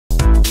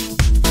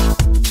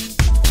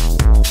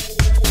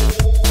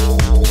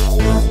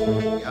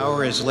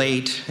is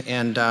late,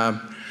 and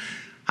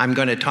I'm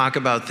going to talk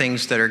about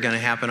things that are going to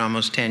happen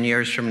almost 10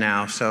 years from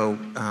now. So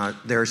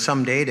there's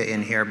some data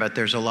in here, but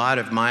there's a lot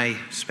of my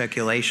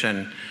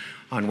speculation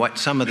on what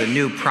some of the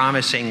new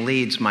promising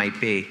leads might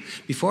be.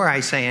 Before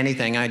I say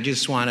anything, I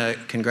just want to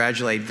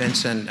congratulate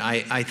Vincent.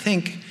 I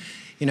think,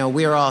 you know,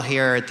 we're all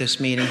here at this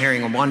meeting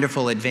hearing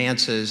wonderful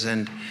advances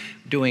and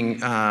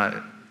doing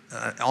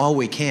all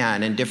we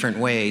can in different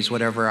ways,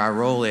 whatever our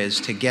role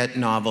is, to get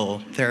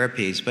novel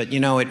therapies. But,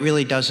 you know, it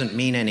really doesn't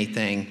mean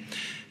anything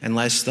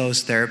unless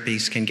those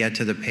therapies can get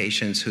to the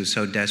patients who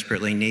so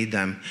desperately need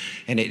them.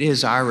 And it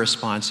is our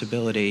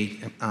responsibility,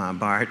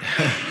 Bart,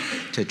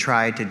 to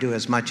try to do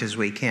as much as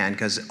we can,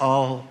 because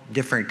all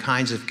different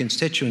kinds of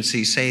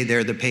constituencies say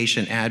they're the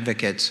patient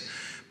advocates,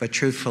 but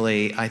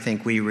truthfully, I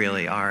think we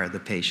really are the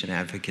patient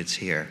advocates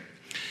here.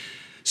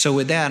 So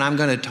with that, I'm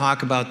going to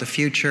talk about the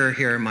future.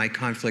 Here are my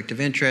conflict of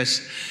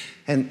interest.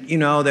 And you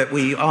know that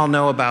we all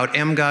know about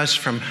MGUS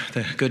from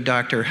the good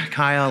Dr.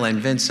 Kyle and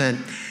Vincent.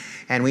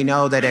 And we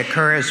know that it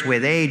occurs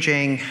with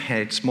aging.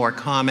 It's more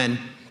common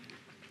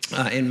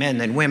in men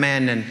than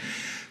women. And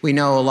we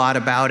know a lot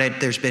about it.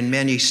 There's been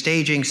many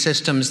staging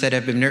systems that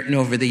have been written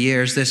over the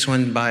years. This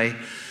one by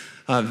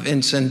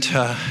Vincent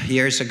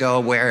years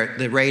ago, where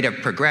the rate of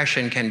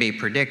progression can be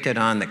predicted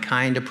on the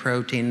kind of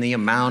protein, the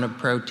amount of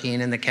protein,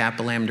 and the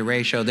kappa-lambda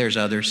ratio. There's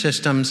other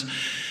systems.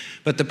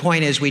 But the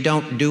point is, we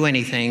don't do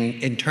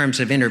anything in terms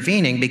of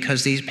intervening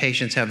because these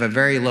patients have a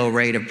very low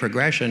rate of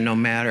progression, no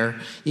matter,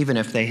 even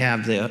if they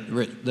have the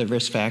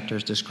risk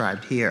factors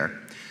described here.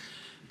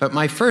 But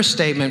my first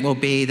statement will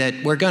be that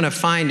we're going to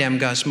find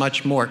MGUS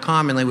much more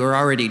commonly. We're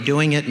already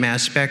doing it.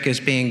 Mass spec is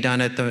being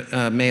done at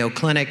the Mayo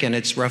Clinic, and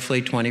it's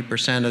roughly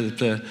 20% of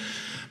the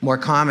more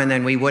common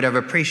than we would have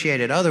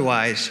appreciated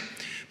otherwise.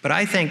 But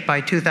I think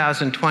by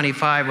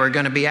 2025, we're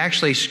going to be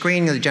actually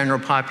screening the general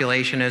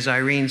population, as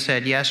Irene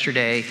said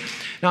yesterday,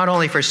 not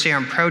only for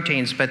serum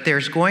proteins, but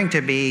there's going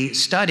to be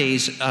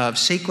studies of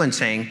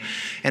sequencing,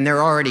 and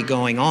they're already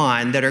going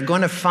on, that are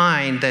going to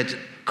find that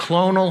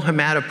clonal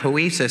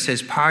hematopoiesis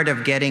is part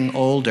of getting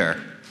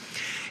older.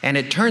 And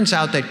it turns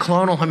out that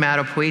clonal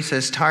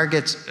hematopoiesis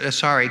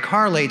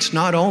correlates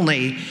not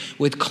only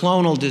with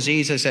clonal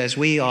diseases as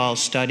we all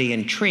study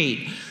and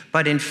treat,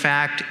 but in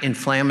fact,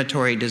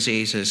 inflammatory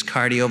diseases,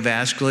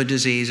 cardiovascular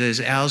diseases,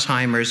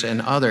 Alzheimer's,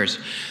 and others.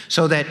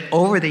 So that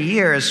over the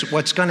years,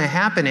 what's going to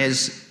happen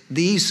is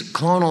these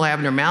clonal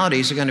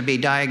abnormalities are going to be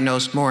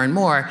diagnosed more and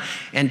more,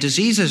 and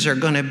diseases are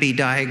going to be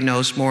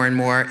diagnosed more and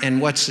more.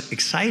 And what's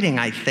exciting,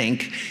 I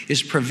think,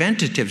 is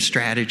preventative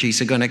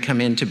strategies are going to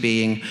come into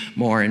being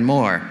more and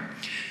more.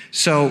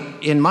 So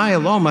in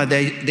myeloma,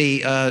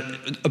 the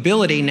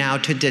ability now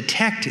to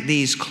detect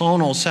these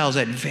clonal cells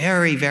at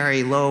very,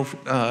 very low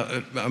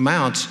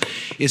amounts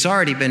has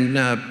already been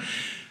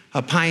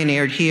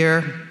pioneered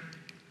here.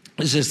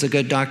 This is the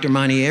good Dr.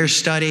 Monier's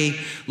study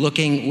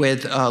looking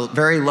with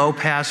very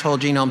low-pass whole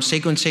genome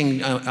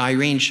sequencing.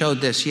 Irene showed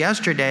this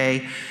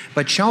yesterday,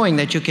 but showing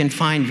that you can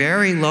find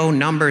very low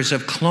numbers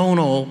of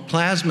clonal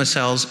plasma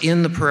cells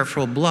in the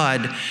peripheral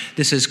blood.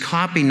 This is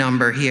copy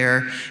number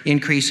here,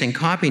 increasing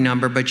copy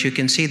number, but you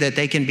can see that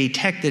they can be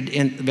detected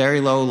in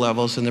very low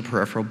levels in the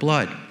peripheral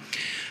blood.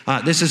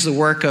 This is the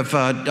work of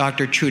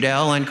Dr.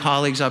 Trudell and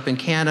colleagues up in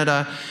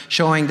Canada,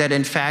 showing that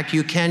in fact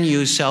you can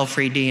use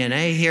cell-free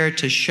DNA here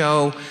to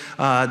show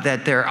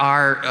that there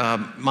are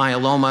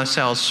myeloma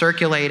cells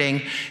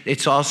circulating.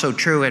 It's also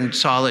true in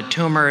solid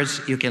tumors.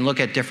 You can look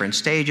at different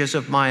stages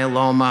of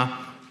myeloma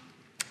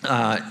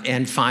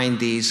and find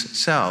these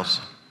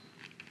cells.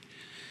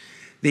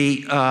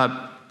 The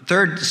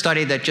third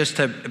study that just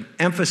to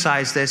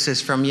emphasize this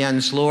is from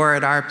Jens Lohr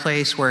at our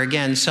place, where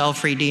again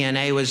cell-free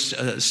DNA was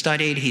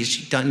studied.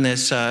 He's done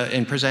this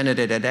and presented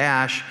it at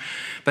ASH.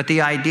 But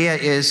the idea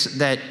is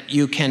that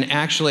you can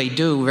actually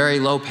do very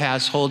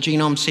low-pass whole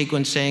genome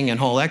sequencing and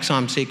whole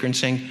exome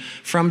sequencing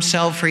from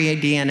cell-free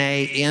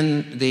DNA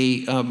in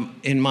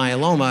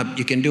myeloma.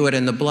 You can do it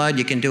in the blood,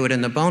 you can do it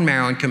in the bone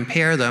marrow, and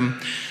compare them.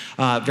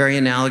 Very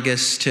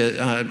analogous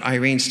to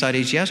Irene's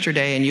studies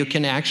yesterday, and you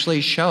can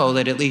actually show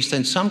that at least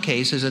in some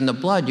cases in the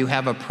blood you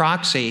have a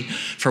proxy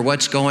for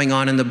what's going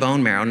on in the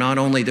bone marrow, not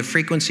only the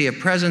frequency of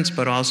presence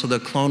but also the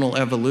clonal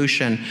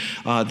evolution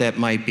that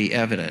might be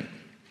evident.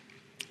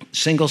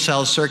 Single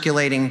cell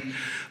circulating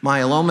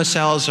myeloma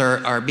cells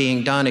are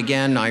being done.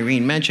 Again,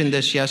 Irene mentioned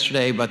this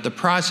yesterday, but the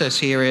process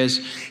here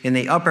is in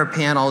the upper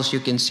panels, you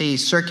can see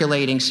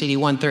circulating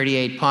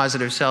CD138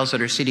 positive cells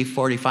that are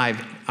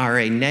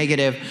CD45RA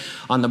negative.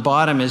 On the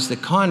bottom is the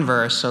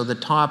converse, so the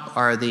top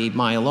are the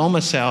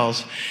myeloma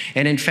cells.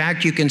 And in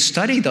fact, you can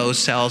study those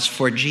cells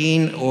for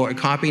gene or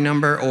copy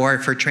number or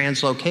for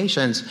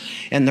translocations.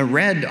 And the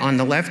red on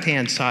the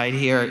left-hand side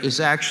here is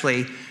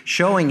actually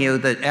showing you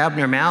the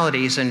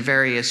abnormalities in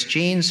various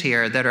genes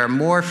here that are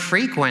more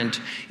frequent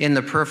in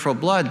the peripheral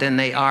blood than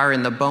they are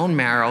in the bone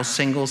marrow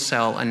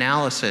single-cell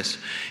analysis.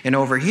 And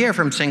over here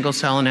from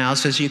single-cell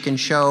analysis, you can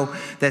show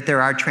that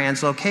there are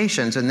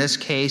translocations. In this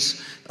case,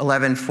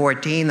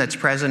 1114 that's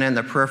present in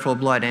the peripheral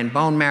blood and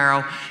bone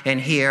marrow, and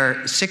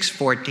here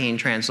 614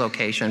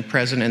 translocation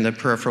present in the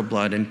peripheral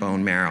blood and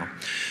bone marrow.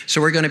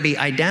 So we're going to be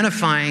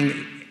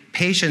identifying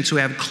patients who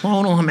have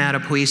clonal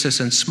hematopoiesis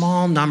in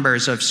small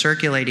numbers of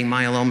circulating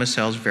myeloma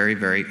cells very,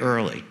 very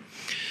early.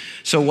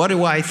 So what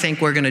do I think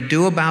we're going to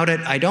do about it?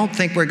 I don't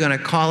think we're going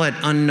to call it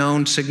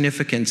unknown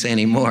significance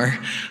anymore.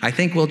 I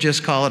think we'll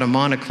just call it a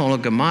monoclonal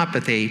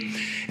gammopathy.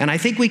 And I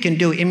think we can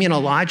do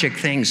immunologic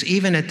things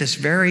even at this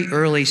very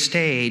early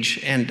stage.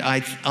 And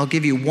I'll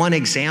give you one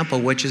example,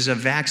 which is a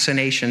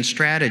vaccination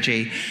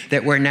strategy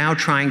that we're now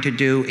trying to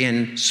do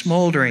in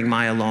smoldering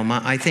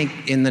myeloma. I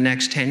think in the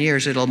next 10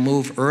 years, it'll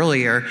move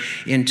earlier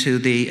into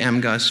the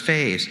MGUS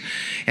phase.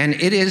 And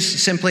it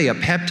is simply a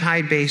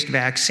peptide-based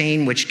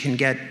vaccine which can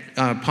get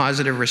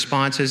positive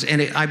responses,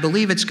 and I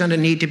believe it's going to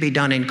need to be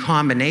done in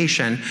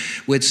combination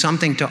with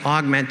something to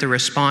augment the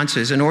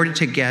responses in order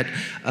to get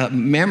a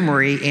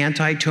memory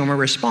anti-tumor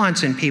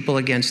response in people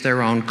against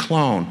their own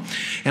clone.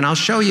 And I'll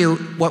show you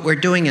what we're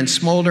doing in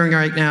smoldering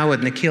right now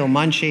with Nikhil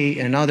Munshi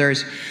and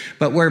others,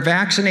 but we're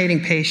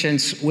vaccinating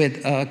patients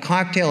with a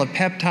cocktail of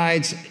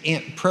peptides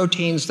and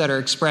proteins that are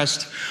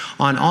expressed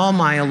on all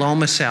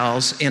myeloma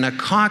cells in a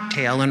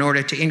cocktail in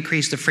order to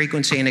increase the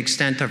frequency and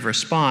extent of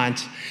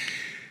response.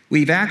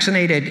 We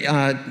vaccinated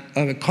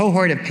a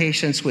cohort of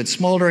patients with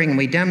smoldering, and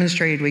we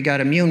demonstrated we got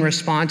immune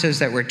responses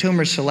that were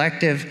tumor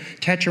selective,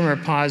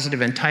 tetramer positive,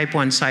 and type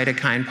 1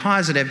 cytokine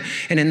positive.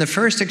 And in the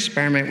first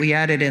experiment, we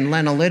added in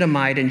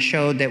lenalidomide and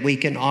showed that we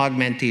can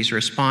augment these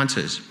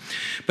responses.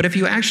 But if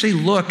you actually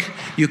look,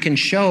 you can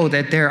show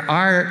that there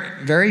are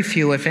very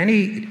few, if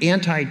any,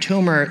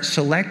 anti-tumor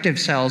selective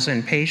cells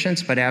in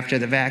patients, but after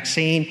the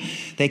vaccine,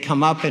 they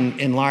come up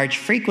in large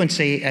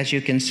frequency, as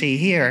you can see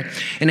here.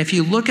 And if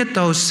you look at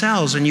those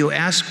cells and you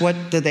ask what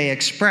do they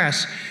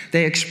express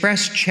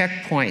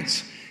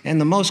checkpoints. And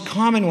the most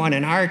common one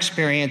in our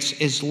experience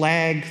is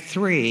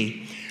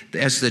LAG3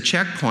 as the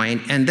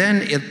checkpoint. And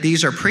then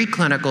these are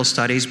preclinical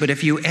studies, but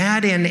if you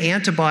add in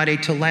antibody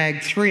to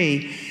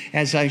LAG3,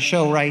 as I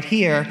show right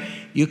here,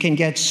 you can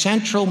get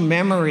central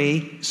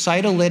memory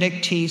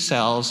cytolytic T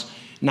cells,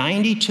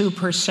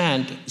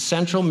 92%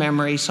 central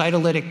memory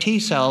cytolytic T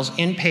cells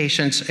in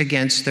patients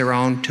against their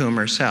own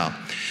tumor cell.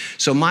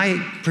 So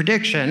my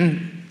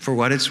prediction, for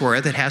what it's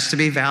worth, it has to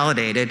be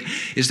validated,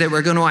 is that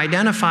we're going to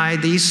identify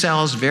these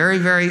cells very,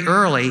 very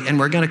early, and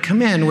we're going to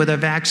come in with a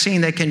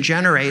vaccine that can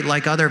generate,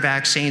 like other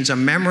vaccines, a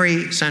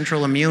memory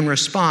central immune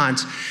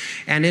response.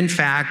 And in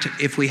fact,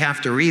 if we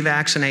have to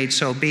revaccinate,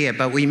 so be it.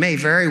 But we may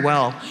very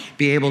well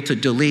be able to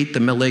delete the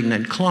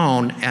malignant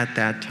clone at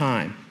that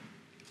time.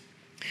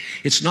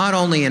 It's not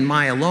only in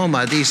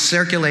myeloma, these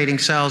circulating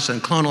cells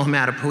and clonal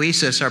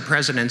hematopoiesis are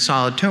present in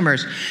solid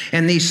tumors,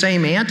 and these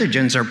same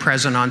antigens are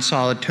present on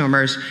solid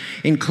tumors,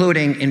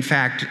 including, in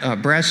fact,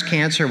 breast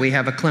cancer. We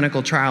have a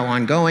clinical trial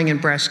ongoing in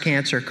breast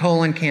cancer,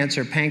 colon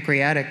cancer,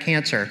 pancreatic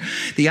cancer.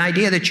 The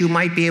idea that you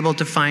might be able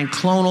to find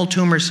clonal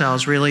tumor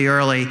cells really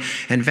early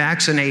and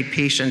vaccinate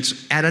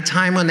patients at a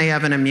time when they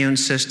have an immune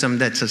system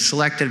that's a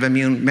selective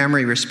immune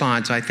memory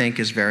response, I think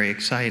is very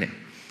exciting.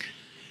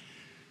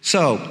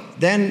 So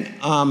then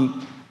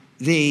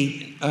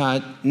the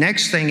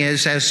next thing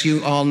is, as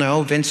you all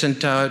know, Vincent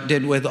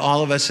did with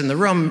all of us in the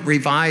room,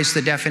 revise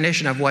the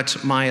definition of what's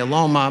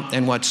myeloma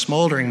and what's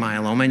smoldering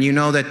myeloma. And you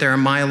know that there are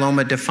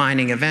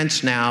myeloma-defining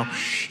events now,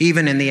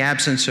 even in the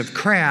absence of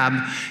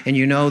CRAB, and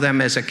you know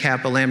them as a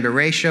kappa-lambda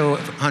ratio,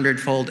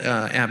 100-fold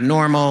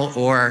abnormal,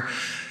 or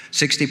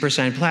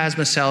 60%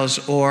 plasma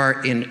cells,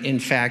 or in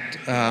fact,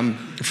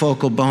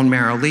 focal bone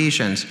marrow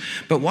lesions.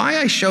 But why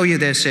I show you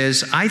this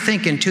is, I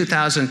think in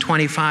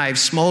 2025,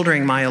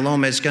 smoldering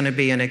myeloma is going to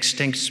be an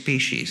extinct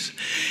species.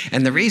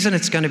 And the reason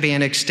it's going to be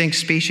an extinct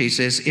species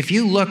is, if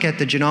you look at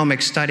the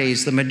genomic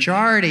studies, the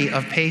majority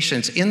of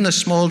patients in the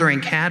smoldering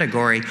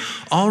category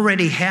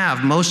already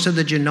have most of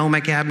the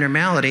genomic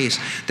abnormalities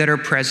that are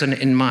present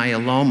in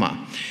myeloma.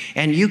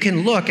 And you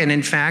can look, and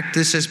in fact,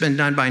 this has been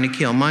done by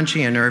Nikhil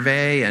Munshi and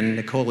Hervé and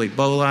Nicole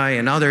Bolai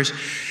and others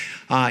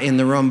in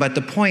the room. But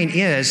the point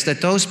is that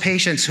those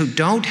patients who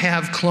don't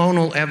have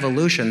clonal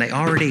evolution, they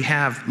already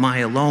have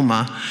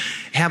myeloma,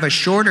 have a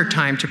shorter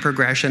time to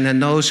progression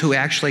than those who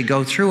actually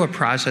go through a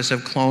process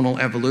of clonal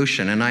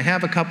evolution. And I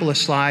have a couple of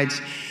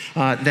slides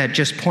that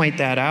just point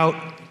that out.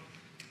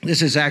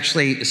 This is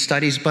actually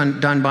studies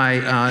done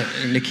by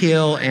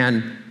Nikhil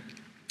and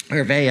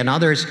Hervé and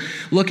others,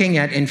 looking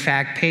at, in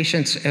fact,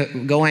 patients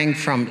going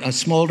from a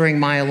smoldering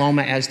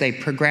myeloma as they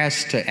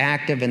progress to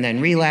active and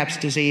then relapse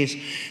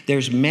disease.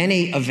 There's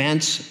many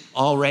events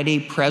already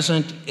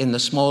present in the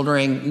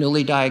smoldering,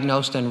 newly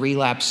diagnosed, and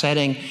relapse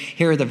setting.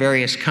 Here are the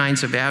various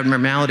kinds of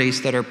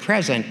abnormalities that are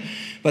present.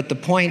 But the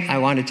point I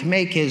wanted to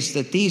make is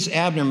that these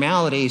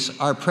abnormalities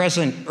are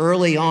present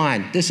early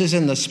on. This is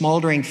in the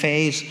smoldering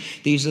phase.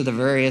 These are the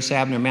various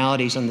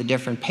abnormalities in the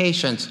different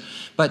patients.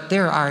 But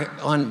there are,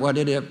 on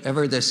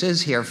whatever this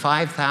is here,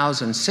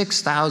 5,000,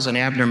 6,000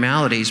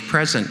 abnormalities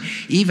present,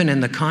 even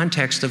in the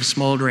context of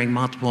smoldering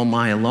multiple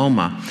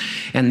myeloma.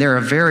 And there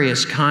are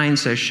various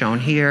kinds as shown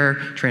here,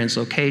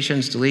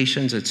 translocations,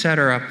 deletions,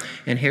 etc.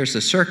 And here's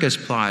the circus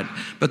plot.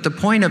 But the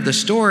point of the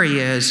story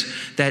is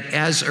that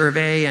as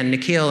Hervé and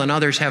Nikhil and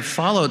others have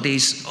followed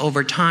these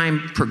over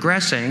time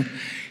progressing,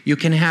 you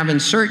can have in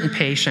certain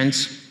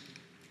patients,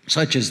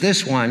 such as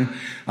this one,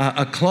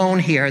 a clone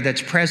here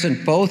that's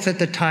present both at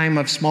the time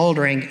of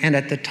smoldering and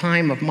at the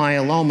time of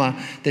myeloma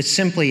that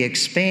simply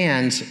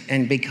expands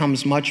and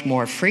becomes much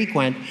more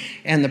frequent,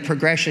 and the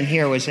progression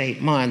here was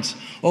 8 months.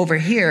 Over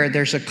here,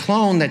 there's a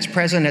clone that's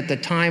present at the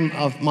time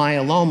of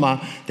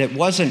myeloma that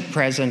wasn't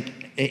present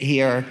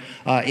here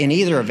in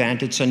either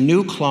event. It's a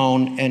new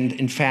clone, and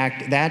in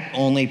fact,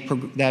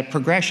 that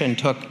progression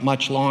took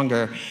much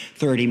longer,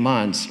 30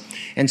 months.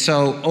 And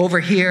so over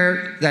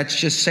here, that's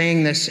just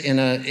saying this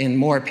in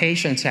more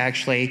patients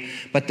actually,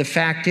 but the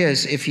fact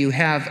is, if you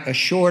have a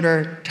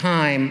shorter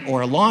time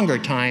or a longer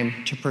time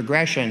to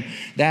progression,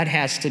 that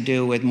has to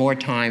do with more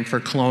time for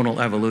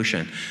clonal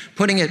evolution.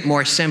 Putting it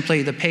more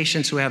simply, the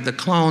patients who have the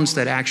clones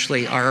that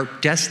actually are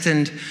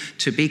destined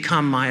to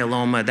become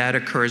myeloma, that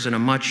occurs in a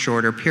much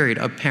shorter period,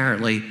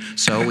 apparently,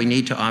 so we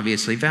need to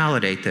obviously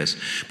validate this.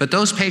 But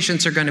those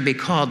patients are going to be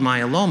called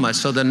myeloma,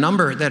 so the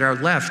number that are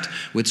left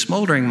with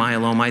smoldering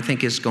myeloma, I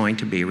think, is going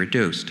to be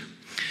reduced.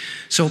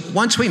 So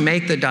once we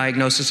make the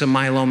diagnosis of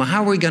myeloma,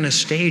 how are we going to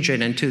stage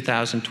it in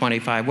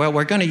 2025? Well,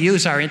 we're going to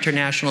use our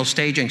international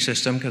staging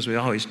system, because we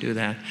always do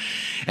that.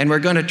 And we're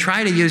going to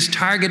try to use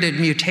targeted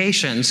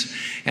mutations.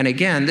 And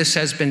again, this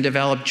has been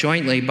developed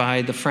jointly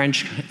by the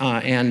French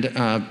and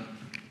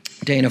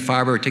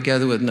Dana-Farber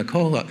together with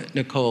Nicole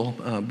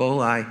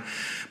Bolai.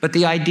 But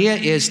the idea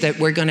is that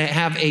we're going to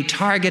have a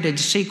targeted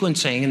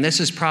sequencing, and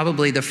this is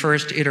probably the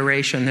first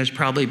iteration. There's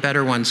probably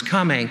better ones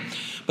coming.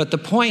 But the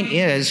point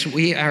is,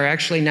 we are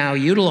actually now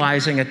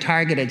utilizing a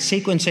targeted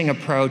sequencing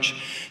approach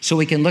so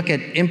we can look at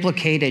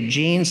implicated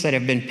genes that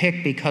have been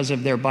picked because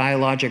of their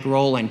biologic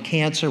role in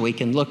cancer. We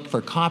can look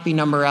for copy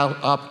number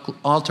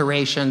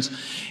alterations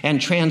and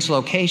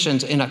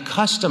translocations in a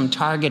custom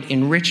target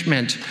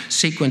enrichment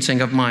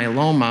sequencing of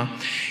myeloma.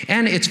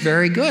 And it's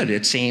very good,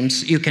 it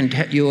seems. You can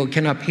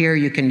up here,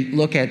 you can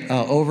look at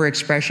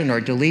overexpression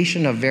or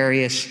deletion of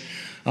various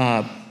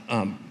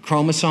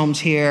chromosomes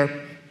here.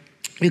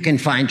 You can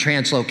find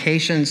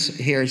translocations.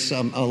 Here's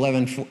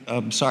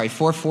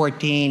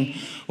 414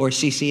 or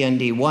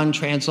CCND1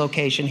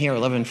 translocation here,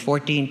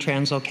 1114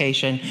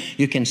 translocation.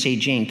 You can see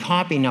gene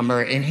copy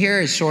number, and here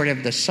is sort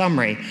of the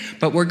summary.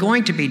 But we're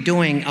going to be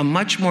doing a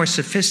much more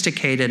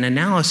sophisticated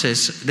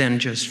analysis than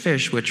just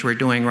FISH, which we're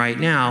doing right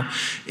now,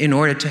 in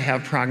order to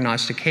have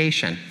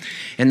prognostication.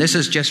 And this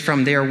is just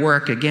from their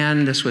work.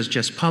 Again, this was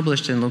just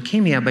published in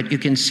Leukemia, but you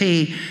can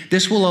see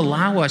this will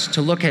allow us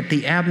to look at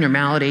the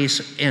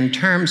abnormalities in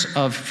terms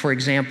of, for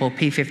example,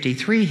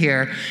 P53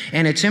 here,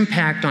 and its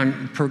impact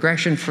on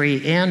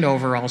progression-free and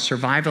overall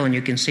survival, and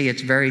you can see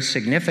it's very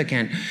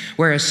significant,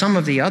 whereas some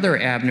of the other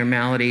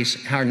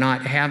abnormalities are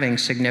not having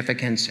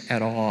significance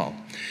at all.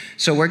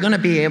 So we're going to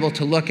be able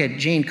to look at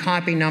gene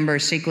copy number,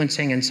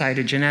 sequencing, and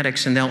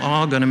cytogenetics, and they're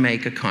all going to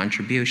make a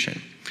contribution.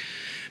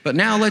 But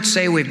now let's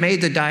say we've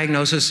made the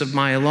diagnosis of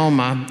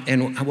myeloma,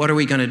 and what are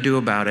we going to do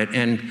about it?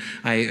 And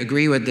I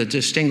agree with the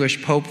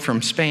distinguished Pope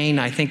from Spain.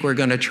 I think we're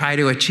going to try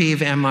to achieve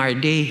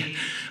MRD.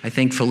 I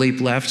think Philippe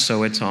left,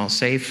 so it's all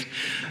safe.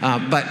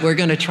 But we're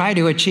going to try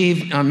to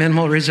achieve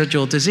minimal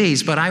residual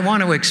disease. But I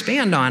want to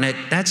expand on it.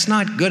 That's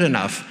not good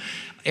enough.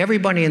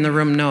 Everybody in the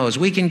room knows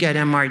we can get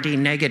MRD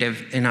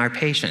negative in our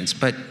patients,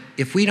 but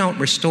if we don't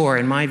restore,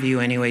 in my view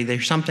anyway,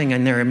 there's something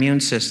in their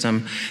immune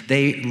system,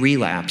 they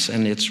relapse,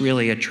 and it's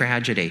really a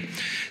tragedy.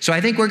 So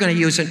I think we're going to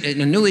use, in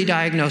a newly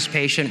diagnosed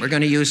patient, we're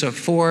going to use a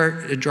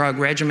 4-drug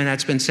regimen.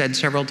 That's been said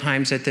several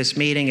times at this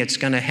meeting. It's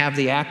going to have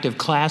the active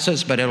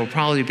classes, but it'll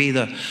probably be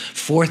the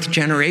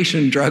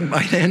 4th-generation drug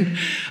by then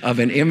of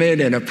an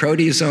IMiD and a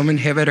proteasome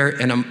inhibitor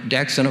and a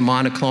DEX and a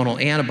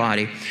monoclonal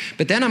antibody.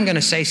 But then I'm going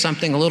to say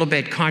something a little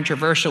bit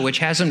controversial, which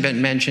hasn't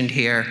been mentioned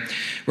here.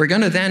 We're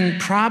going to then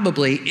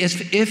probably,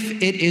 if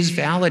it is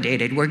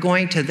validated, we're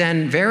going to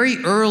then very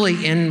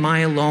early in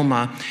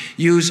myeloma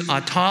use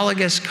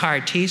autologous CAR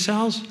T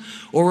cells,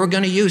 or we're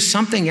going to use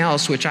something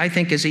else which I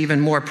think is even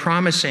more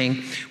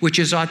promising, which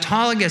is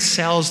autologous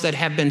cells that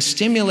have been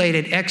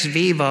stimulated ex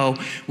vivo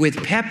with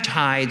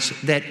peptides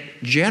that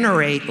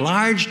generate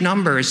large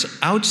numbers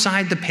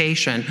outside the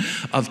patient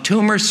of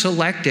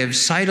tumor-selective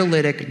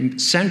cytolytic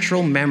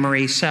central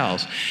memory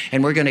cells.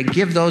 And we're going to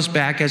give those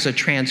back as a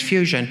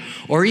transfusion.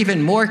 Or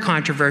even more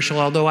controversial,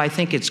 although I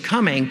think it's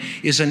coming,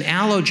 is an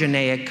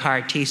allogeneic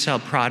CAR T-cell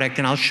product.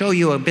 And I'll show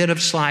you a bit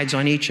of slides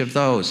on each of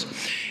those.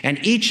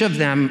 And each of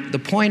them, the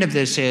point of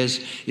this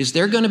is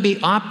they're going to be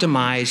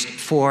optimized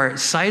for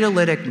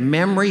cytolytic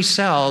memory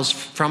cells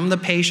from the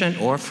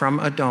patient or from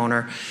a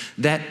donor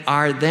that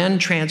are then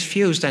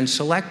transfused and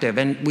selective.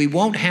 And we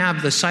won't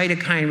have the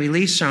cytokine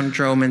release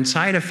syndrome and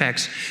side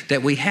effects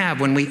that we have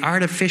when we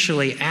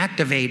artificially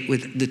activate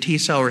with the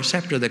T-cell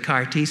receptor, the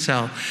CAR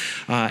T-cell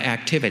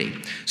activity.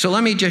 So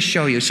let me just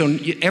show you. So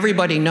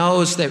everybody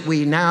knows that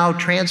we now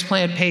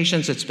transplant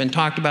patients. It's been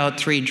talked about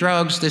 3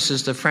 drugs. This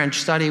is the French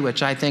study,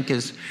 which I think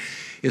is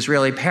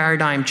really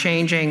paradigm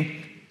changing.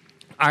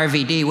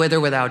 RVD with or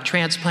without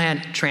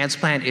transplant.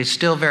 Transplant is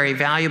still very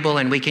valuable,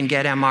 and we can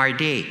get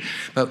MRD.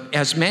 But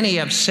as many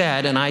have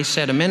said, and I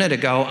said a minute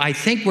ago, I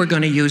think we're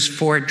going to use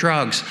 4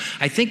 drugs.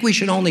 I think we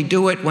should only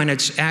do it when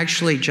it's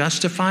actually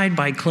justified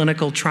by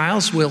clinical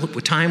trials.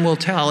 Time will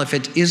tell. If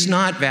it is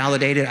not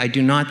validated, I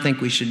do not think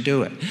we should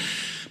do it.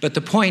 But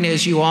the point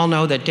is, you all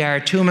know that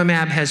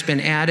daratumumab has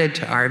been added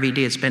to RVD.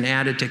 It's been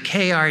added to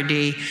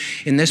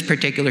KRD in this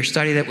particular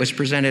study that was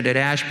presented at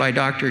ASH by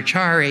Dr.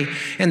 Chari.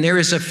 And there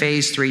is a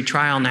phase 3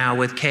 trial now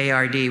with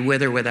KRD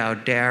with or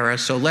without DARA.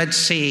 So let's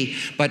see.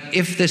 But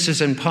if this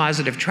is a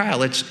positive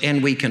trial,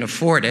 and we can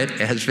afford it,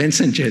 as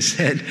Vincent just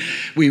said,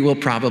 we will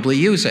probably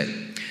use it.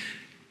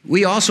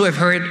 We also have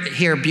heard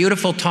here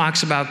beautiful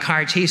talks about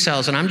CAR T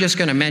cells, and I'm just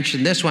going to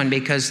mention this one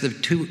because the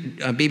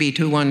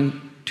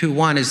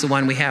BB2121 is the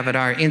one we have at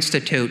our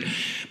institute.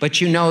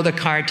 But you know the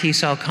CAR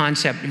T-cell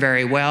concept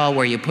very well,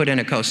 where you put in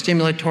a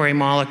co-stimulatory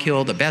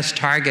molecule. The best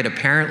target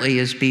apparently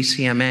is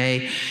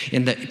BCMA.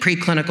 In the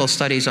preclinical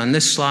studies on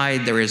this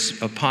slide, there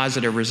is a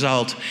positive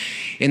result.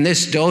 In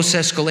this dose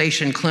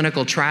escalation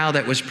clinical trial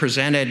that was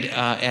presented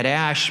at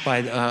ASH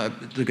by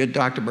the good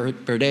Dr.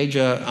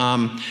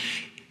 Berdeja,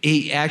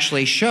 he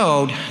actually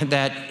showed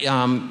that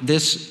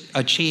this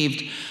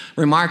achieved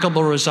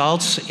remarkable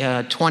results.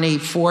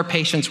 24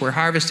 patients were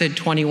harvested,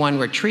 21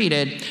 were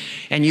treated.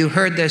 And you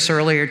heard this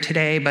earlier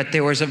today, but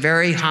there was a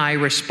very high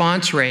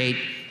response rate,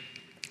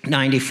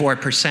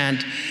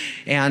 94%,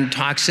 and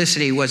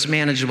toxicity was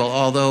manageable,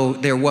 although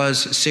there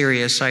was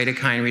serious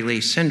cytokine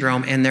release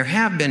syndrome, and there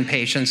have been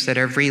patients that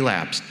have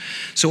relapsed.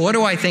 So what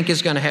do I think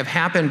is going to have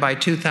happened by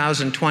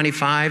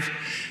 2025?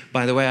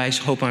 By the way, I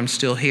hope I'm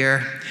still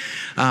here.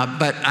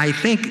 But I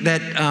think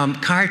that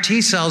CAR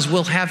T cells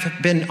will have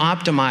been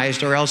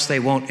optimized, or else they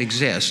won't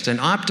exist. And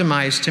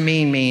optimized to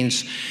me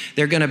means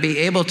they're going to be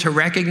able to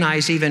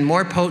recognize even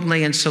more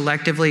potently and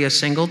selectively a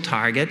single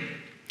target.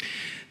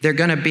 They're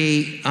going to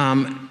be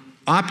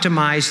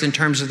optimized in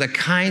terms of the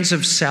kinds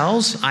of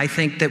cells. I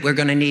think that we're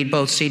going to need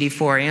both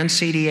CD4 and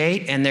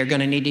CD8, and they're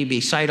going to need to be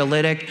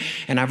cytolytic.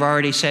 And I've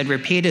already said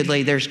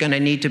repeatedly, there's going to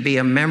need to be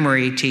a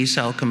memory T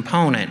cell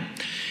component.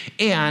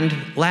 And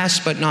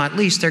last but not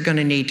least, they're going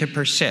to need to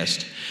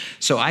persist.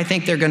 So I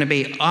think they're going to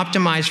be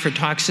optimized for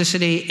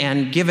toxicity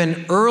and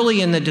given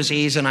early in the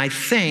disease. And I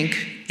think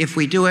if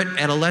we do it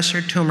at a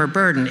lesser tumor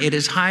burden, it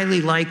is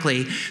highly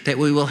likely that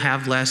we will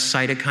have less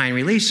cytokine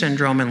release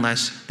syndrome and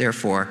less,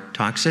 therefore,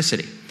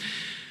 toxicity.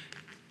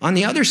 On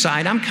the other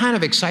side, I'm kind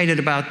of excited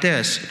about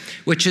this,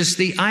 which is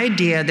the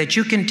idea that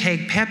you can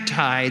take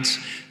peptides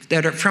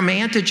that are from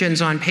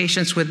antigens on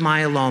patients with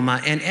myeloma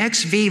and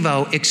ex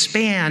vivo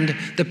expand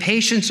the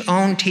patient's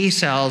own T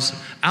cells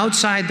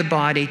outside the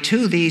body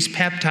to these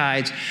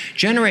peptides,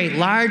 generate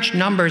large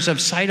numbers of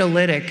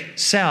cytolytic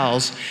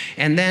cells,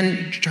 and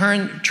then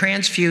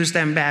transfuse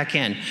them back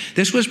in.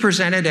 This was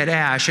presented at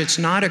ASH. It's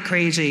not a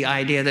crazy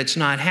idea that's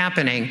not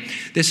happening.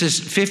 This is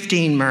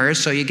 15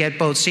 MERS, so you get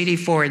both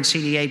CD4 and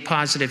CD8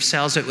 positive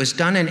cells. It was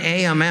done in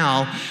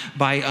AML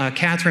by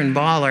Catherine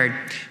Ballard,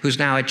 who's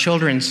now at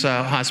Children's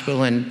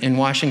Hospital in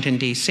Washington,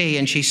 D.C.,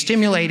 and she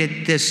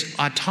stimulated this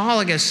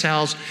autologous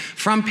cells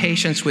from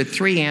patients with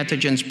 3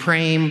 antigens,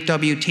 PRAME,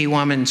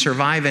 WT1, and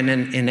survivin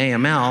in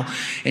AML,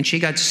 and she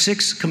got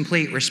 6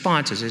 complete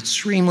responses. It's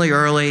extremely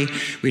early.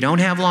 We don't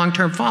have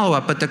long-term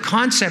follow-up, but the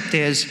concept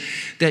is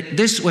that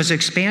this was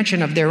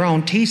expansion of their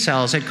own T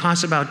cells. It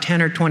costs about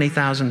 $10,000 or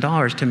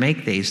 $20,000 to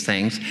make these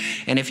things,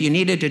 and if you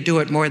needed to do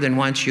it more than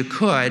once, you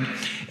could.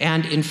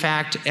 And in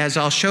fact, as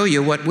I'll show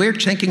you, what we're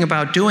thinking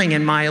about doing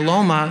in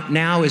myeloma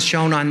now is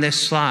shown on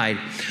this slide.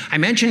 I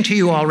mentioned to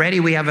you already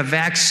we have a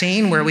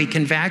vaccine where we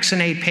can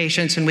vaccinate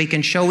patients and we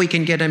can show we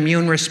can get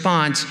immune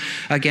response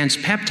against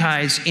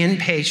peptides in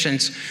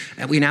patients.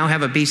 We now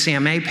have a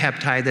BCMA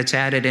peptide that's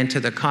added into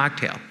the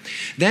cocktail.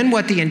 Then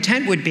what the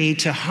intent would be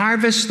to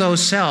harvest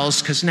those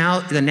cells, because now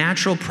the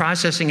natural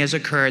processing has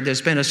occurred.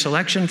 There's been a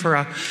selection for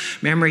a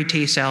memory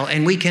T cell,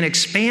 and we can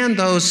expand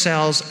those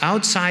cells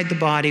outside the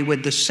body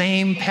with the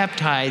same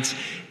peptides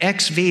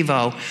ex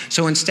vivo.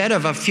 So instead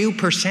of a few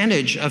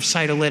percentage of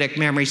cytolytic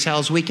memory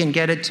cells, we can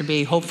get it to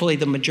be hopefully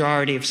the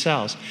majority of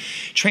cells.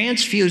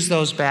 Transfuse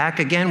those back.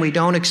 Again, we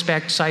don't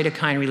expect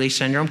cytokine release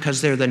syndrome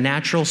because they're the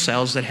natural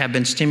cells that have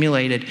been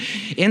stimulated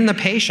in the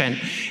patient.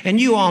 And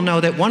you all know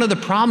that one of the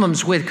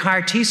problems with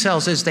CAR T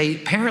cells is they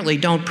apparently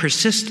don't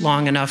persist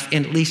long enough,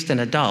 at least in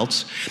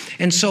adults.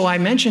 And so I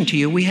mentioned to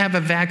you, we have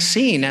a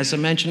vaccine, as I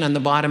mentioned on the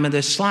bottom of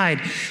this slide.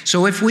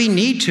 So if we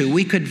need to,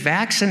 we could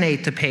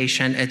vaccinate the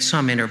patient at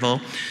some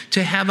interval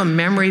to have a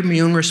memory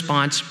immune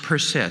response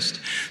persist.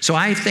 So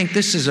I think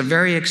this is a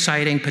very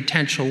exciting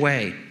potential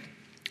way.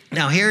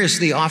 Now, here's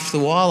the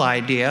off-the-wall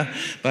idea,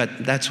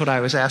 but that's what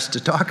I was asked to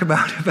talk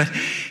about.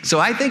 So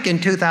I think in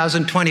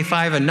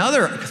 2025,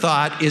 another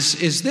thought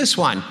is this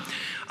one.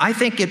 I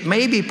think it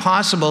may be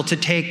possible to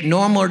take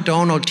normal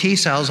donor T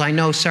cells. I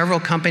know several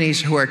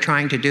companies who are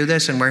trying to do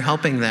this, and we're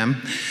helping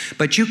them.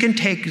 But you can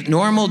take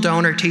normal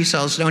donor T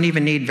cells, don't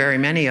even need very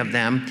many of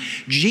them,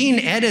 gene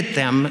edit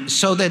them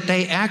so that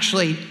they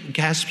actually,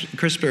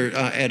 CRISPR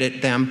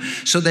edit them,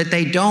 so that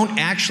they don't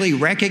actually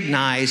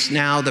recognize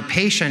now the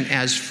patient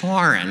as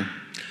foreign,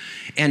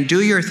 and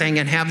do your thing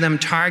and have them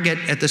target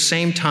at the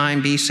same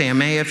time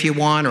BCMA if you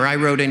want, or I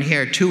wrote in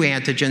here 2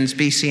 antigens,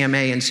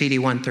 BCMA and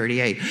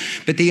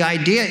CD138. But the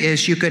idea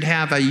is you could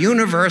have a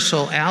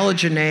universal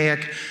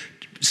allogeneic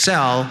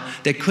cell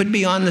that could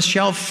be on the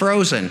shelf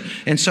frozen.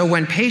 And so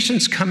when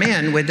patients come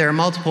in with their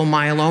multiple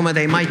myeloma,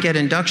 they might get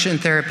induction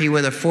therapy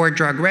with a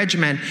 4-drug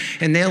regimen,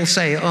 and they'll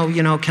say, oh,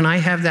 you know, can I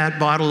have that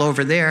bottle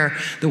over there,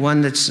 the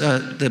one that's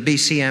the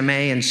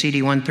BCMA and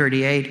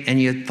CD138, and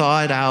you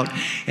thaw it out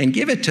and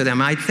give it to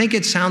them. I think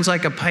it sounds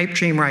like a pipe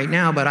dream right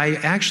now, but I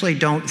actually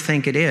don't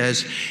think it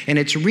is. And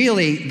it's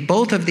really,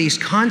 both of these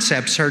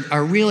concepts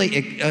are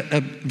really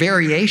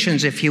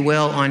variations, if you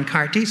will, on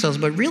CAR T cells,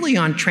 but really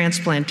on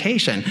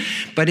transplantation.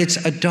 But it's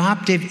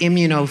adoptive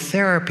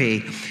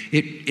immunotherapy,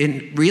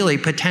 it really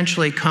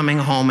potentially coming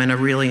home in a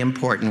really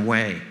important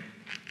way.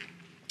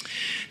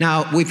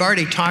 Now, we've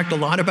already talked a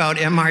lot about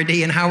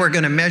MRD and how we're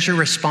going to measure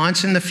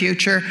response in the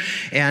future,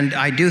 and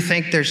I do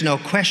think there's no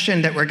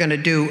question that we're going to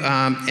do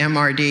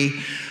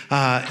MRD,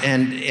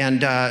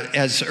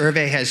 as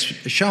Hervé has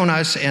shown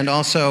us, and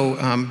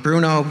also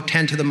Bruno,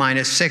 10 to the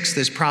minus 6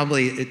 is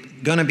probably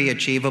going to be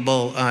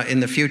achievable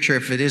in the future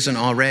if it isn't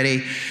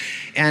already.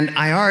 And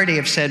I already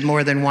have said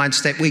more than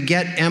once that we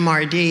get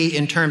MRD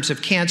in terms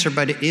of cancer,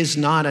 but it is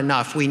not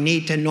enough. We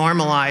need to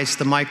normalize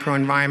the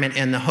microenvironment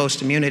and the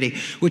host immunity,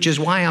 which is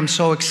why I'm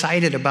so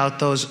excited about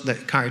the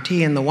CAR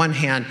T on the one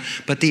hand,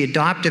 but the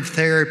adoptive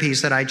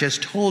therapies that I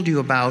just told you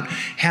about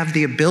have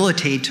the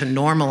ability to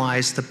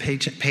normalize the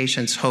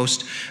patient's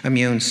host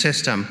immune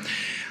system.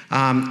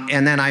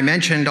 And then I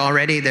mentioned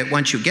already that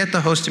once you get the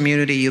host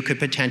immunity, you could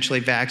potentially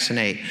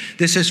vaccinate.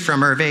 This is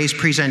from Hervé's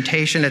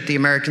presentation at the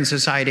American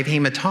Society of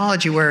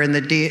Hematology, where in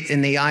the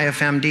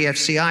IFM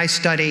DFCI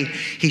study,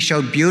 he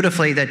showed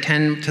beautifully that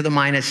 10 to the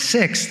minus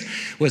 6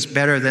 was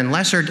better than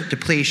lesser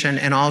depletion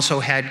and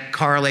also had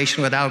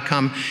correlation with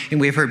outcome.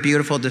 And we've heard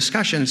beautiful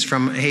discussions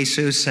from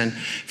Jesus and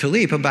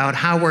Philippe about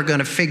how we're going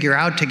to figure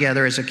out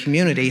together as a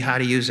community how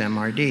to use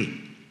MRD.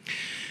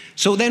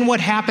 So then what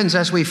happens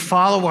as we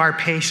follow our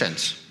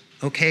patients?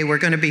 Okay, we're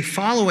going to be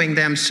following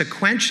them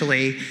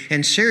sequentially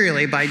and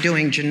serially by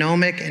doing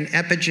genomic and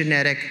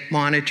epigenetic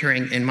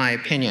monitoring, in my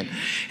opinion.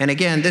 And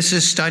again, this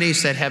is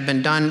studies that have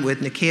been done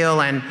with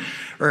Nikhil and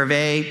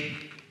Hervé,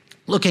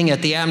 looking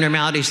at the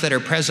abnormalities that are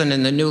present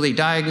in the newly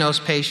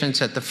diagnosed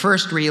patients at the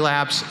first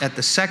relapse, at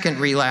the second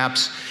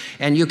relapse,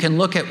 and you can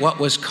look at what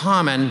was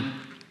common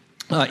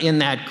in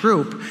that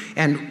group.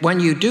 And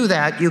when you do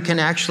that, you can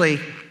actually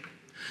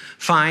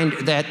find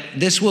that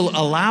this will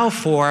allow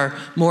for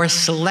more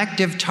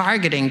selective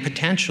targeting,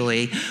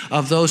 potentially,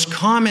 of those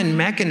common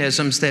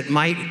mechanisms that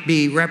might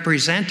be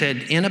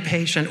represented in a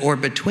patient or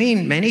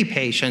between many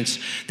patients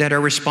that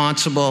are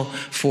responsible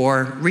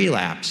for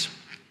relapse.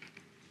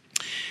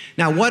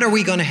 Now, what are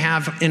we going to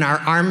have in our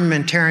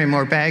armamentarium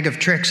or bag of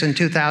tricks in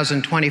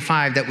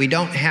 2025 that we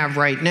don't have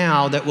right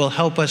now that will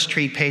help us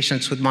treat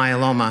patients with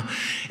myeloma?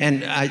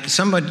 And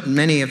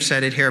many have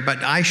said it here,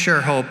 but I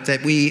sure hope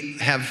that we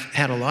have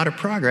had a lot of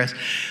progress,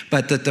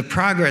 but that the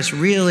progress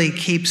really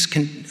keeps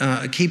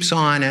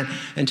on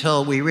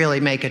until we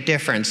really make a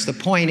difference. The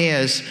point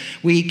is,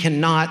 we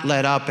cannot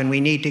let up, and we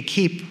need to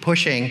keep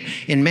pushing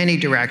in many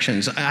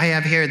directions. I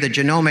have here the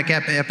genomic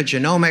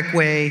epigenomic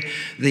way,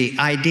 the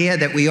idea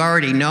that we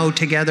already know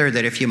together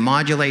that if you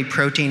modulate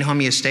protein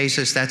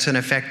homeostasis, that's an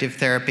effective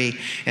therapy,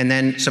 and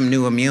then some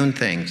new immune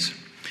things.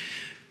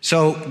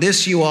 So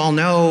this, you all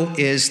know,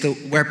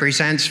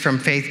 represents from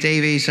Faith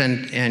Davies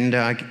and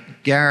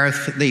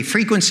Gareth, the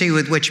frequency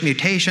with which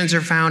mutations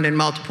are found in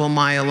multiple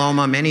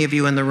myeloma. Many of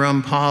you in the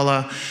room,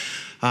 Paula,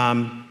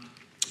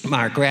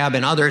 Mark Grab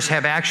and others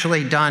have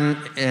actually done,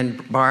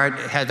 and Bard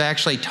have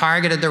actually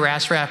targeted the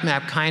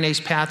RAS-RAF-MAP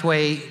kinase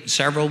pathway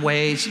several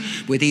ways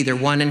with either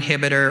one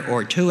inhibitor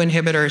or two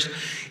inhibitors.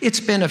 It's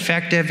been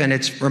effective and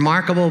it's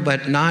remarkable,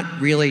 but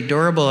not really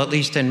durable, at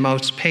least in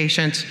most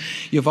patients.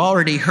 You've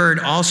already heard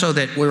also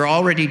that we're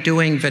already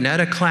doing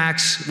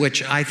venetoclax,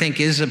 which I think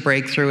is a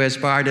breakthrough, as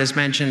Bard has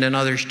mentioned, and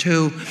others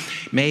too,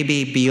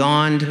 maybe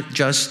beyond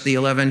just the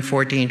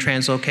 11-14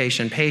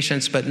 translocation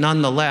patients, but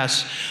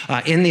nonetheless,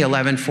 in the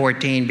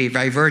 11-14,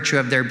 by virtue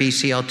of their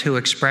BCL2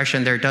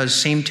 expression, there does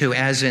seem to,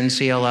 as in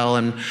CLL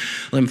and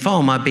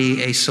lymphoma,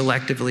 be a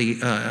selectively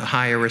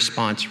higher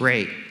response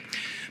rate.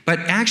 But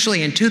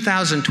actually in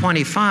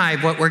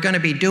 2025, what we're going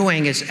to be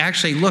doing is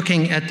actually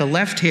looking at the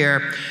left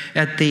here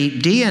at the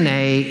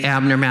DNA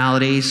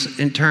abnormalities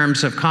in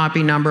terms of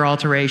copy number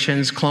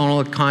alterations,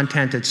 clonal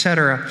content, et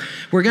cetera.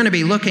 We're going to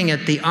be looking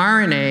at the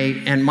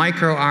RNA and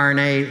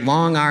microRNA,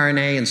 long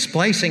RNA, and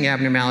splicing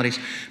abnormalities,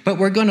 but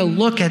we're going to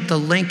look at the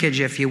linkage,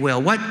 if you will.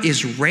 What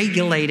is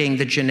regulating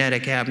the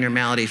genetic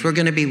abnormalities? We're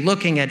going to be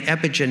looking at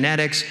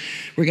epigenetics.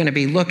 We're going to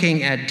be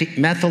looking at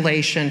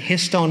methylation,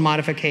 histone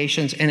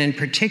modifications, and in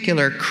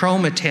particular,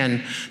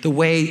 chromatin, the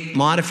way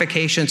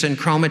modifications in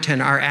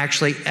chromatin are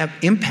actually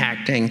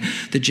impacting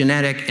the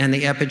genetic and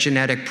the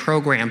epigenetic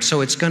program.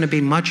 So it's going to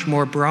be much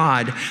more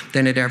broad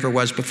than it ever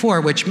was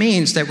before, which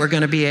means that we're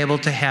going to be able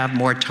to have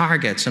more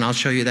targets, and I'll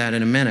show you that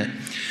in a minute.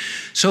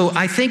 So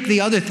I think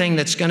the other thing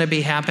that's going to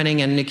be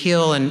happening, and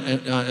Nikhil and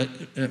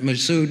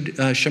Masood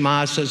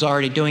Shamaz is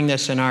already doing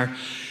this in our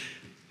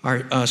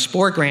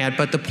SPORE grant,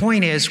 but the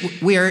point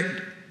is we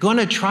are going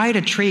to try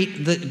to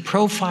treat the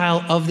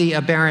profile of the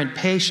aberrant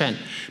patient,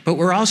 but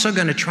we're also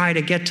going to try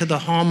to get to the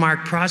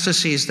hallmark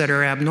processes that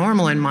are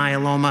abnormal in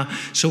myeloma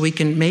so we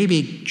can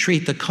maybe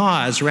treat the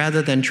cause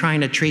rather than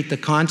trying to treat the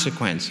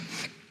consequence.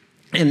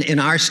 In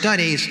our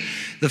studies,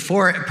 the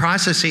 4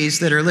 processes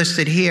that are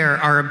listed here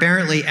are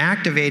aberrantly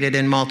activated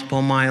in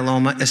multiple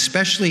myeloma,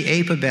 especially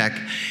APOBEC.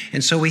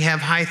 And so we have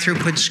high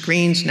throughput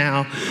screens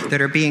now that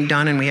are being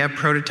done, and we have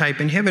prototype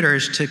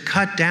inhibitors to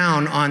cut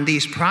down on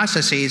these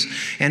processes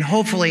and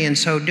hopefully in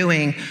so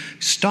doing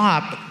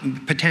stop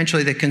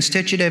potentially the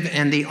constitutive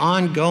and the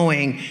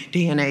ongoing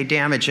DNA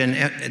damage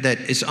that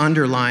is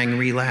underlying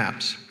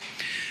relapse.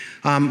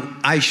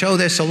 I show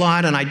this a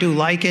lot and I do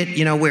like it.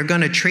 You know, we're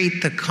going to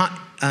treat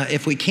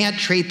if we can't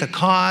treat the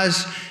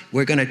cause,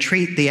 we're going to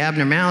treat the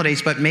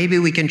abnormalities, but maybe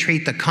we can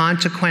treat the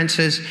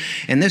consequences.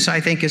 And this, I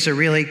think, is a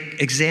really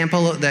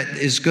example that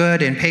is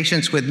good in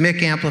patients with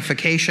MYC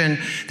amplification.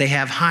 They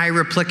have high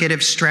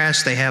replicative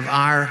stress. They have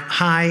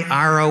high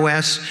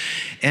ROS.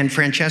 And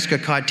Francesca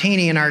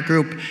Cautini in our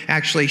group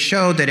actually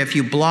showed that if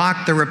you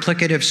block the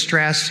replicative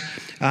stress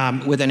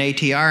with an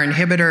ATR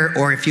inhibitor,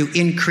 or if you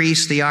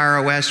increase the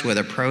ROS with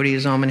a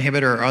proteasome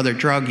inhibitor or other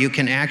drug, you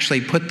can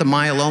actually put the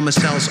myeloma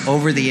cells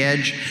over the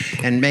edge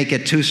and make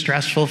it too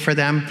stressful for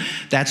them.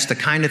 That's the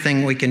kind of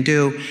thing we can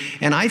do.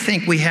 And I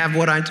think we have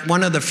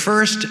one of the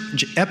first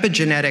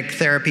epigenetic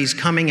therapies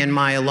coming in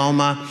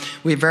myeloma.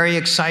 We're very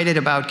excited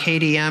about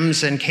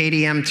KDMs and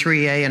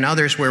KDM3A and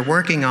others we're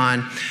working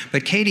on.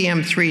 But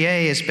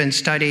KDM3A has been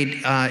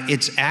studied.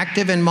 It's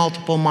active in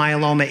multiple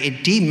myeloma.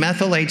 It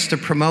demethylates the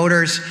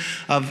promoters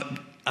of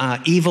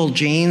evil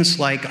genes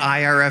like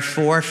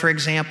IRF4, for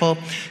example.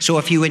 So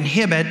if you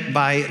inhibit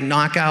by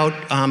knockout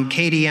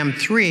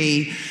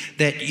KDM3,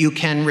 that you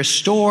can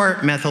restore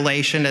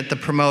methylation at the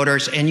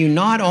promoters, and you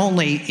not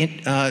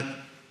only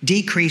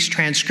decrease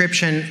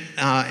transcription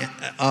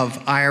of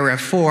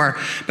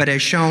IRF4, but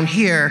as shown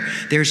here,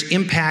 there's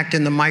impact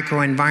in the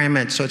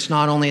microenvironment. So it's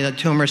not only the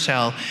tumor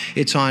cell,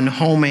 it's on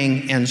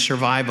homing and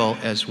survival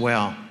as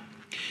well.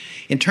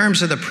 In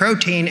terms of the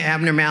protein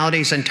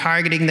abnormalities and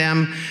targeting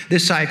them,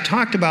 this I've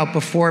talked about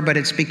before, but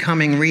it's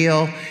becoming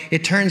real.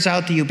 It turns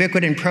out the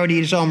ubiquitin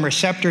proteasome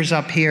receptors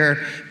up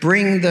here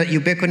bring the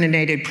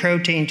ubiquitinated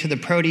protein to the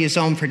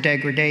proteasome for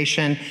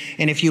degradation.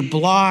 And if you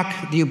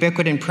block the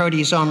ubiquitin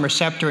proteasome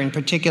receptor, in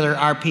particular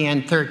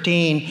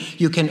RPN13,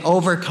 you can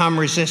overcome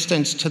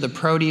resistance to the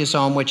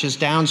proteasome, which is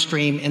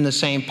downstream in the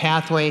same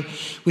pathway.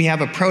 We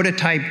have a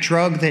prototype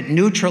drug that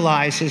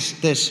neutralizes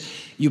this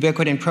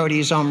ubiquitin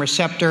proteasome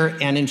receptor,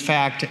 and in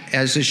fact,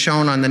 as is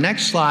shown on the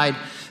next slide,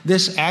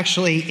 this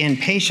actually, in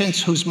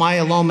patients whose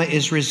myeloma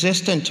is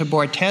resistant to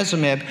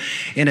bortezomib,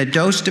 in a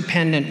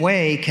dose-dependent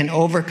way, can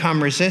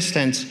overcome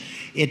resistance.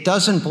 It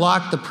doesn't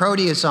block the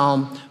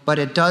proteasome, but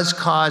it does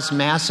cause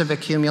massive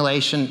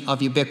accumulation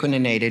of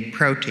ubiquitinated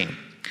protein.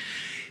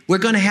 We're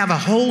going to have a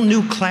whole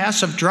new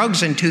class of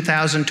drugs in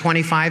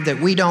 2025 that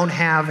we don't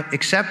have,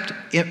 except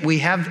we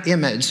have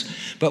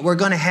IMiDs, but we're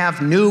going to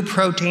have new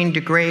protein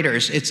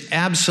degraders. It's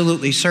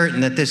absolutely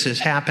certain that this is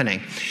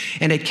happening.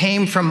 And it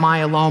came from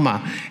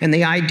myeloma. And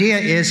the idea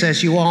is,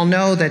 as you all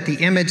know, that the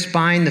IMiDs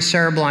bind the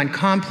cereblon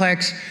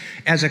complex.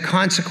 As a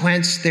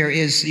consequence, there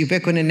is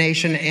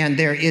ubiquitination and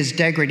there is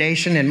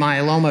degradation in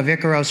myeloma,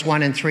 Vicaros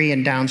 1 and 3,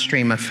 and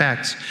downstream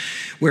effects.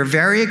 We're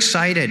very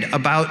excited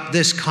about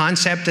this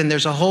concept, and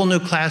there's a whole new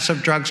class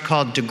of drugs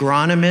called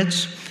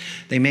degronimids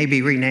They may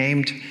be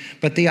renamed.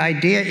 But the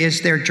idea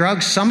is they're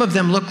drugs. Some of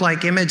them look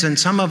like IMiDs and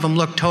some of them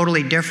look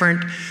totally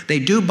different. They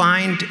do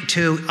bind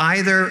to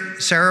either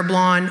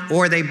cereblon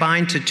or they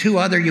bind to two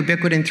other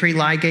ubiquitin-3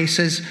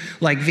 ligases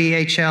like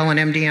VHL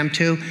and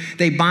MDM2.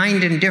 They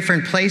bind in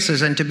different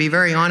places, and to be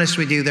very honest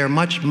with you, they're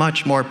much,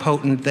 much more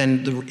potent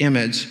than the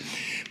IMiDs.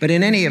 But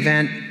in any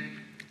event,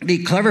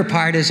 the clever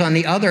part is on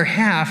the other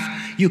half,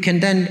 you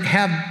can then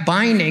have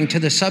binding to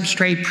the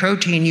substrate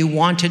protein you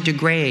want to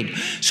degrade.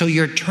 So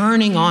you're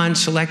turning on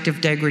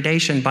selective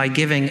degradation by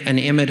giving an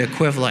IMiD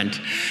equivalent.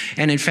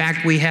 And in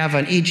fact, we have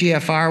an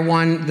EGFR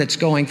one that's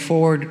going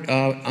forward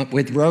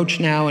with Roche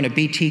now and a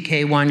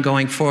BTK one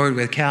going forward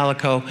with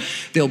Calico.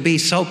 There'll be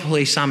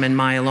hopefully some in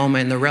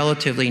myeloma in the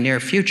relatively near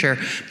future,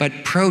 but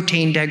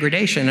protein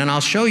degradation. And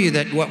I'll show you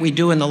that what we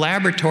do in the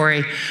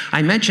laboratory,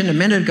 I mentioned a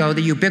minute ago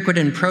the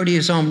ubiquitin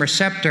proteasome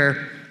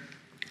receptor,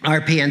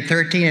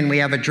 RPN13, and we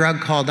have a drug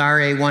called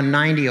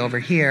RA190 over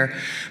here.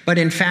 But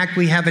in fact,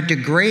 we have a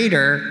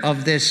degrader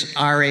of this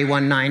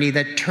RA190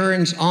 that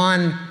turns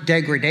on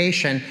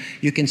degradation.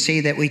 You can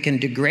see that we can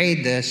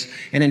degrade this,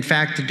 and in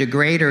fact, the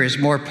degrader is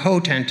more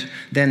potent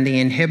than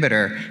the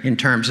inhibitor in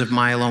terms of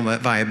myeloma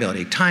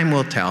viability. Time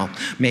will tell.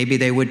 Maybe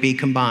they would be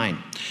combined.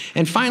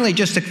 And finally,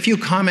 just a few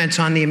comments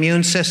on the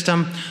immune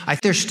system. I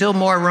think there's still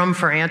more room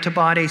for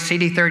antibodies.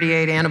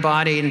 CD38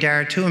 antibody and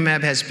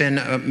daratumumab has been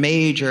a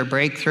major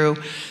breakthrough.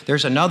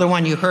 There's another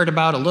one you heard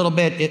about a little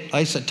bit,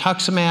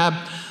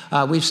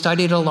 isatuximab. We've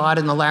studied a lot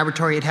in the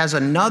laboratory. It has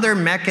another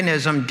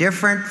mechanism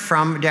different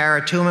from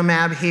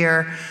daratumumab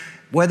here.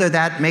 Whether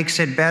that makes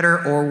it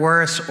better or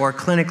worse or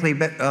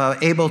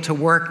clinically able to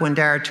work when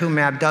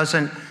daratumumab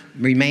doesn't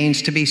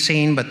remains to be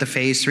seen, but the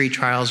phase 3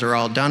 trials are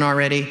all done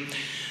already.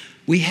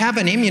 We have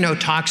an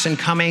immunotoxin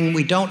coming.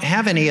 We don't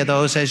have any of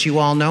those, as you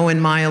all know, in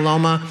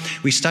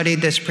myeloma. We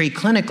studied this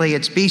preclinically.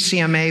 It's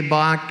BCMA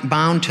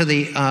bound to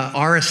the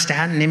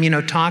auristatin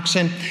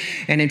immunotoxin,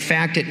 and in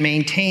fact, it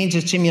maintains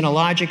its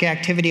immunologic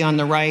activity on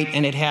the right,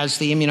 and it has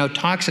the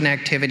immunotoxin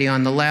activity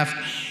on the left.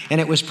 And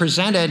it was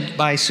presented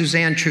by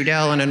Suzanne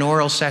Trudell in an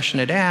oral session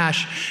at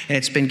ASH, and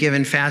it's been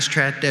given fast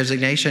track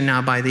designation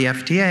now by the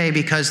FDA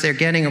because they're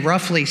getting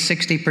roughly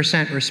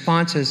 60%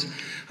 responses,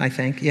 I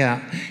think,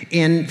 yeah,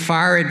 in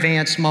far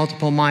advanced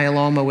multiple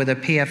myeloma with a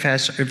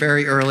PFS,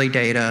 very early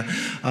data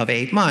of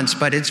 8 months.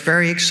 But it's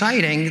very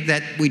exciting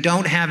that we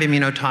don't have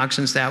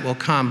immunotoxins that will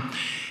come.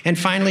 And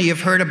finally,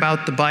 you've heard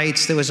about the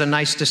bites. There was a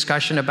nice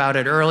discussion about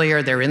it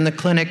earlier. They're in the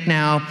clinic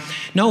now.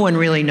 No one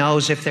really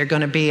knows if they're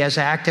going to be as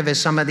active as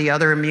some of the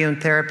other immune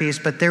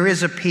therapies, but there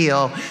is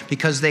appeal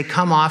because they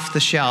come off the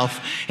shelf,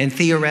 and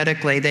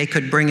theoretically, they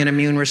could bring an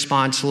immune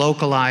response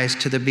localized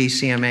to the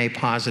BCMA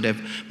positive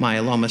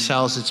myeloma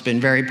cells. It's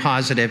been very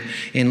positive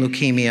in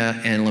leukemia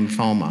and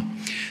lymphoma.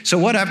 So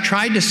what I've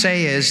tried to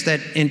say is that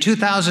in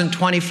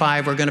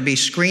 2025, we're going to be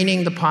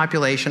screening the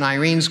population.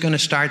 Irene's going to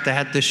start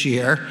that this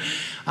year.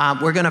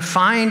 We're going to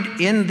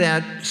find in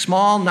that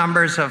small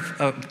numbers of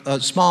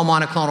small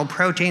monoclonal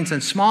proteins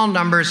and small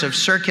numbers of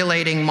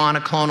circulating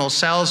monoclonal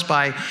cells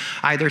by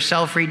either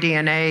cell-free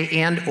DNA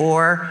and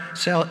or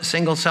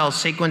single-cell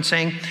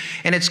sequencing.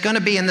 And it's going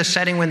to be in the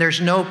setting when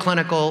there's no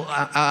clinical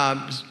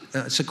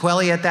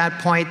sequelae at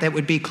that point. That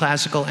would be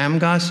classical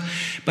MGUS.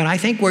 But I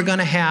think we're going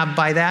to have,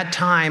 by that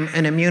time,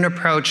 an immune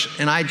approach.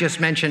 And I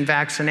just mentioned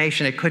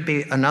vaccination. It could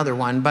be another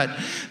one. But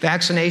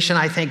vaccination,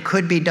 I think,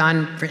 could be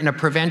done in a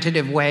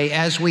preventative way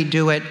as we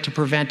do it to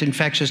prevent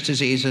infectious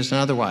diseases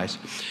and otherwise.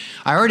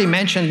 I already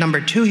mentioned number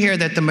 2 here,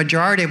 that the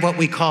majority of what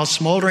we call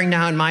smoldering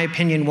now, in my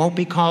opinion, won't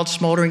be called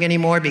smoldering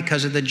anymore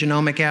because of the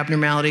genomic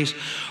abnormalities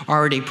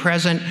already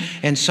present.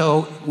 And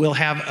so we'll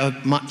have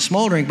a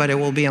smoldering, but it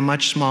will be a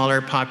much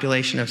smaller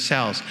population of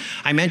cells.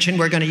 I mentioned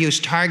we're going to use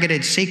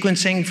targeted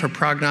sequencing for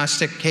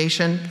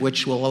prognostication,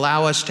 which will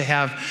allow us to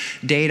have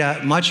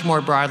data much more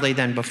broadly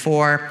than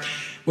before.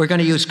 We're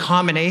going to use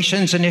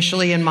combinations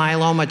initially in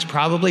myeloma. It's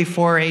probably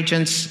 4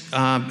 agents,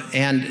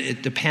 and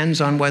it depends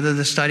on whether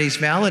the studies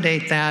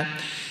validate that.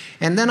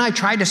 And then I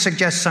tried to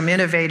suggest some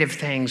innovative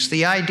things.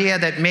 The idea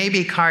that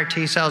maybe CAR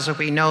T cells, if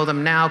we know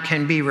them now,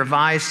 can be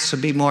revised to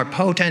be more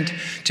potent,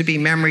 to be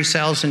memory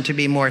cells, and to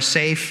be more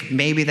safe.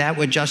 Maybe that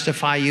would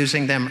justify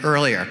using them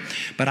earlier.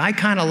 But I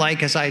kind of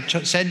like, as I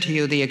said to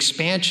you, the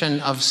expansion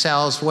of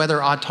cells, whether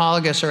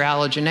autologous or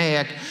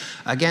allogeneic,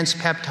 against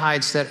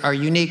peptides that are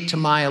unique to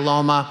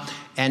myeloma,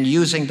 and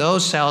using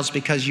those cells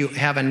because you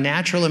have a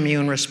natural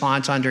immune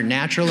response under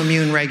natural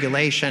immune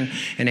regulation,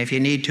 and if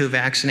you need to,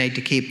 vaccinate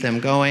to keep them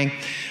going.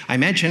 I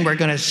mentioned we're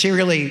going to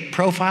serially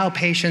profile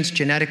patients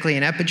genetically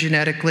and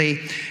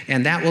epigenetically,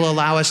 and that will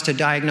allow us to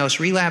diagnose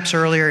relapse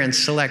earlier and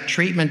select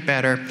treatment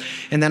better.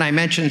 And then I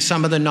mentioned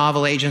some of the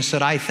novel agents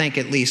that I think,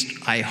 at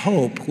least I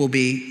hope, will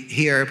be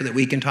here that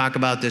we can talk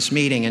about this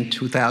meeting in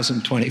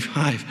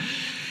 2025.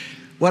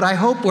 What I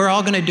hope we're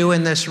all going to do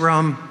in this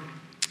room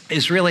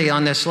is really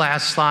on this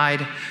last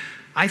slide.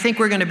 I think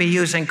we're going to be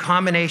using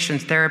combination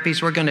therapies.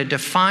 We're going to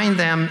define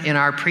them in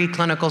our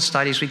preclinical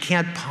studies. We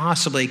can't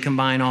possibly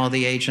combine all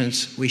the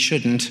agents. We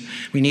shouldn't.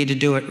 We need to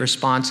do it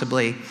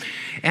responsibly.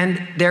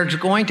 And there's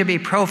going to be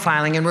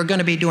profiling, and we're going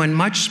to be doing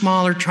much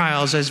smaller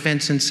trials, as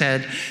Vincent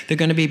said. They're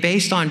going to be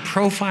based on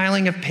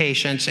profiling of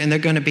patients, and they're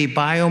going to be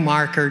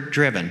biomarker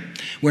driven.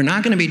 We're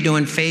not going to be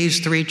doing phase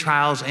 3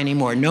 trials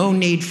anymore. No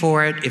need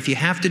for it. If you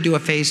have to do a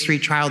phase 3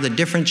 trial, the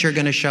difference you're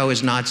going to show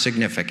is not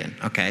significant,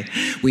 okay?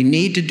 We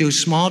need to do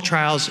small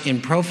trials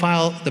and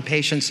profile the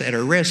patients at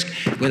a risk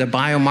with a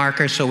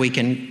biomarker so we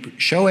can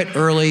show it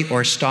early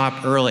or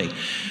stop early.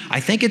 I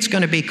think it's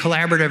going to be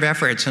collaborative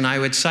efforts, and I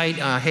would cite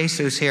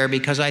Jesus here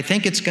because I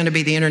think it's going to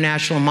be the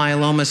International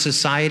Myeloma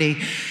Society.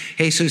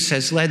 Jesus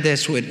has led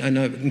this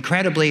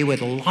incredibly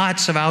with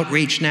lots of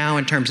outreach now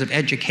in terms of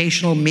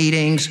educational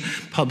meetings,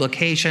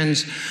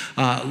 publications,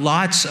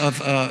 lots of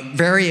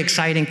very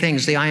exciting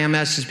things. The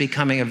IMS is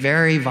becoming a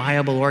very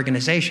viable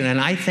organization, and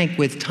I think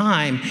with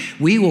time,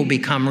 we will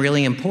become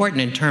really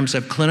important in terms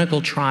of clinical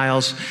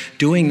trials,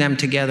 doing them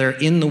together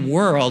in the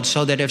world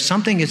so that if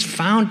something is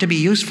found to be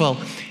useful,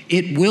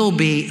 it will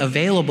be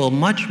available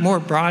much more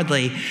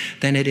broadly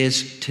than it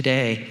is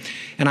today.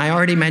 And I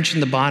already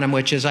mentioned the bottom,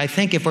 which is I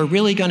think if we're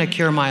really going to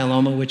cure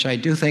myeloma, which I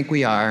do think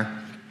we are,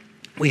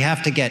 we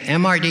have to get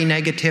MRD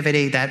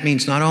negativity. That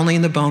means not only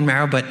in the bone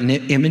marrow, but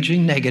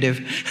imaging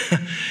negative.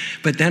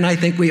 But then I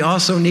think we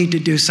also need to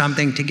do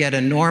something to get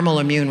a normal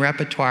immune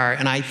repertoire.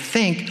 And I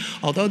think,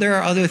 although there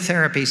are other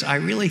therapies, I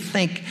really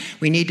think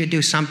we need to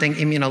do something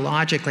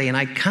immunologically. And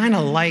I kind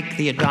of like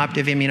the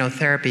adoptive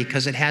immunotherapy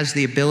because it has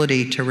the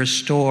ability to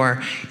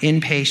restore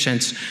in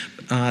patients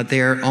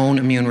their own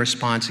immune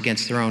response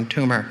against their own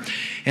tumor.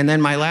 And then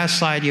my last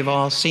slide you've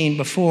all seen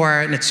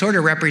before, and it sort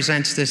of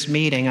represents this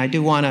meeting. I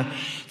do want to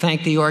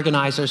thank the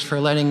organizers for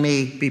letting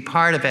me be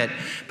part of it.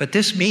 But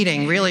this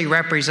meeting really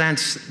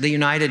represents the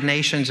United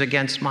Nations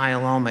Against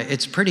Myeloma.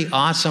 It's pretty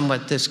awesome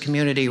what this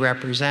community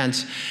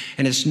represents.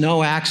 And it's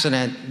no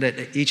accident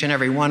that each and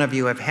every one of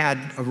you have had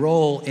a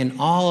role in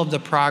all of the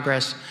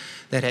progress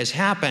that has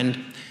happened.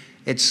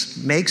 It's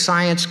make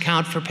science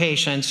count for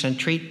patients and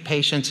treat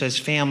patients as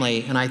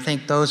family. And I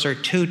think those are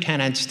two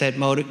tenets that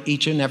motivate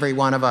each and every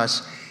one of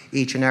us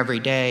each and every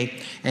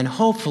day, and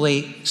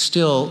hopefully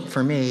still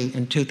for me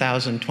in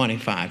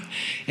 2025.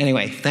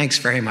 Anyway, thanks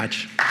very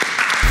much.